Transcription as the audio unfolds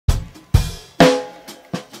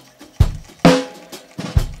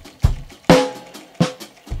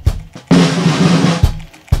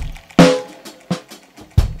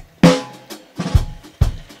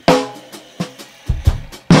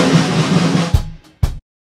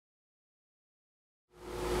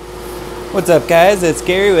What's up, guys? It's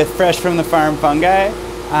Gary with Fresh from the Farm Fungi.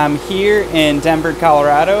 I'm here in Denver,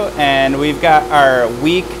 Colorado, and we've got our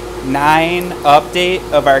week 9 update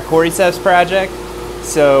of our Cordyceps project.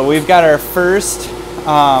 So we've got our first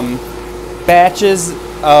batches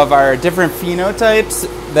of our different phenotypes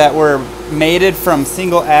that were mated from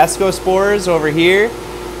single ascospores over here,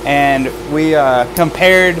 and we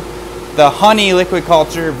compared the honey liquid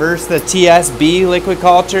culture versus the TSB liquid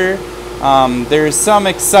culture. There's some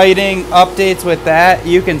exciting updates with that.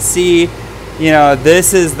 You can see,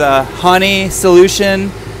 this is the honey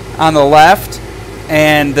solution on the left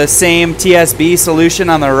and the same TSB solution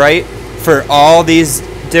on the right for all these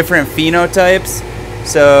different phenotypes.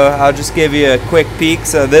 So I'll just give you a quick peek.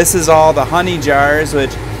 So this is all the honey jars,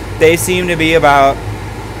 which they seem to be about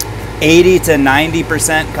 80 to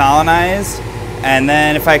 90% colonized. And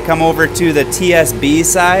then if I come over to the TSB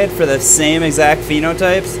side for the same exact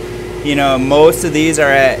phenotypes, most of these are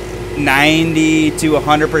at 90 to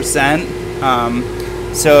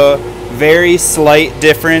 100%. So very slight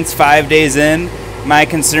difference 5 days in. My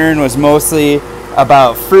concern was mostly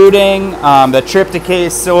about fruiting. The tryptase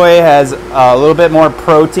soy has a little bit more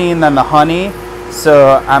protein than the honey,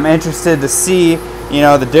 so I'm interested to see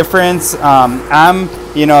the difference. I'm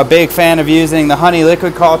a big fan of using the honey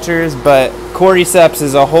liquid cultures, but Cordyceps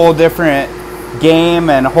is a whole different game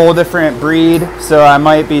and a whole different breed, so I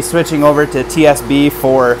might be switching over to TSB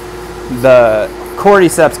for the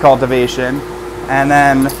Cordyceps cultivation. And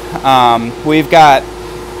then we've got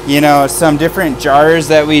some different jars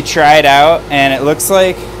that we tried out, and it looks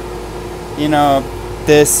like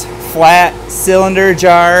this flat cylinder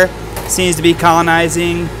jar seems to be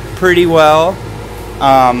colonizing pretty well.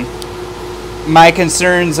 My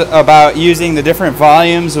concerns about using the different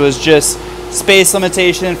volumes was just space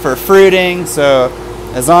limitation for fruiting. So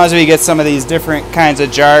as long as we get some of these different kinds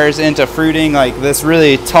of jars into fruiting, like this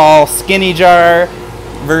really tall skinny jar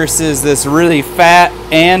versus this really fat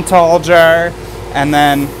and tall jar, and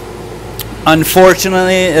then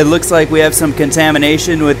unfortunately it looks like we have some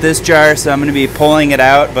contamination with this jar, so I'm going to be pulling it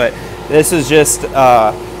out. But this is just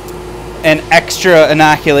an extra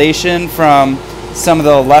inoculation from some of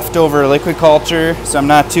the leftover liquid culture, so I'm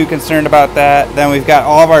not too concerned about that. Then we've got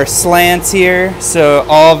all of our slants here, so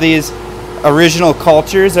all of these original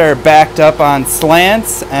cultures are backed up on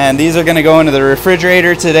slants, and these are going to go into the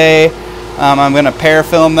refrigerator today. I'm going to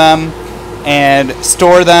parafilm them and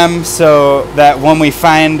store them so that when we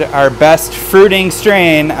find our best fruiting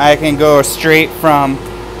strain, I can go straight from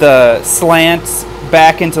the slants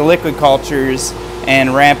back into liquid cultures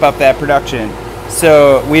and ramp up that production.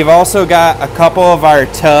 So we've also got a couple of our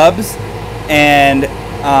tubs, and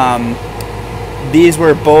these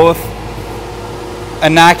were both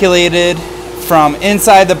inoculated from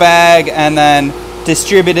inside the bag and then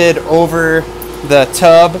distributed over the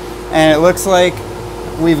tub, and it looks like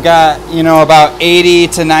we've got about 80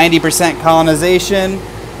 to 90% colonization.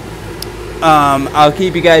 I'll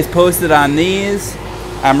keep you guys posted on these.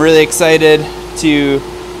 I'm really excited to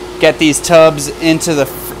get these tubs into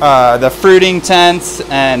the fruiting tents,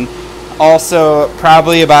 and also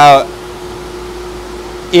probably about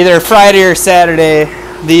either Friday or Saturday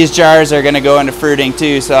these jars are going to go into fruiting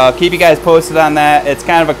too, so I'll keep you guys posted on that. It's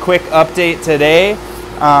kind of a quick update today.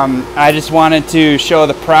 I just wanted to show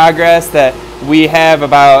the progress that we have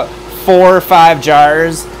about 4 or 5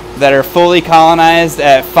 jars that are fully colonized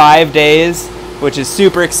at 5 days, which is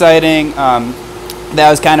super exciting. That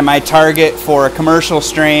was kind of my target for a commercial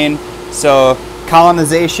strain, so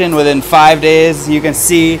colonization within 5 days. You can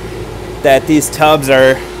see that these tubs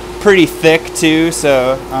are pretty thick too,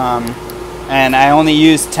 so and I only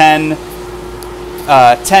used 10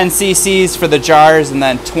 cc's for the jars and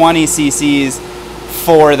then 20 cc's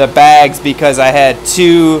for the bags, because I had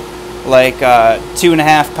 2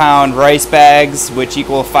 2.5 pound rice bags, which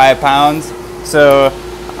equal 5 pounds. So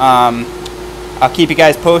I'll keep you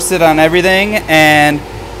guys posted on everything, and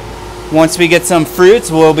once we get some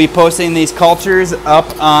fruits, we'll be posting these cultures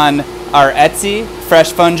up on our Etsy,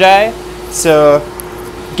 Fresh Fungi. So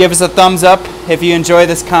give us a thumbs up if you enjoy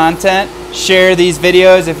this content. Share these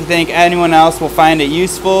videos if you think anyone else will find it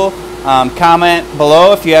useful. Comment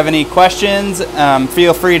below if you have any questions.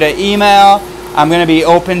 Feel free to email. I'm going to be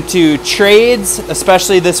open to trades,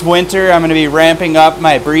 especially this winter. I'm going to be ramping up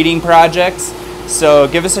my breeding projects. So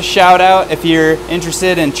give us a shout out if you're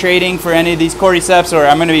interested in trading for any of these Cordyceps, or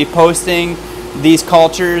I'm going to be posting these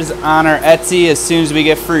cultures on our Etsy as soon as we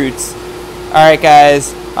get fruits. Alright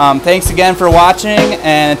guys, thanks again for watching,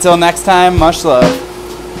 and until next time, much love.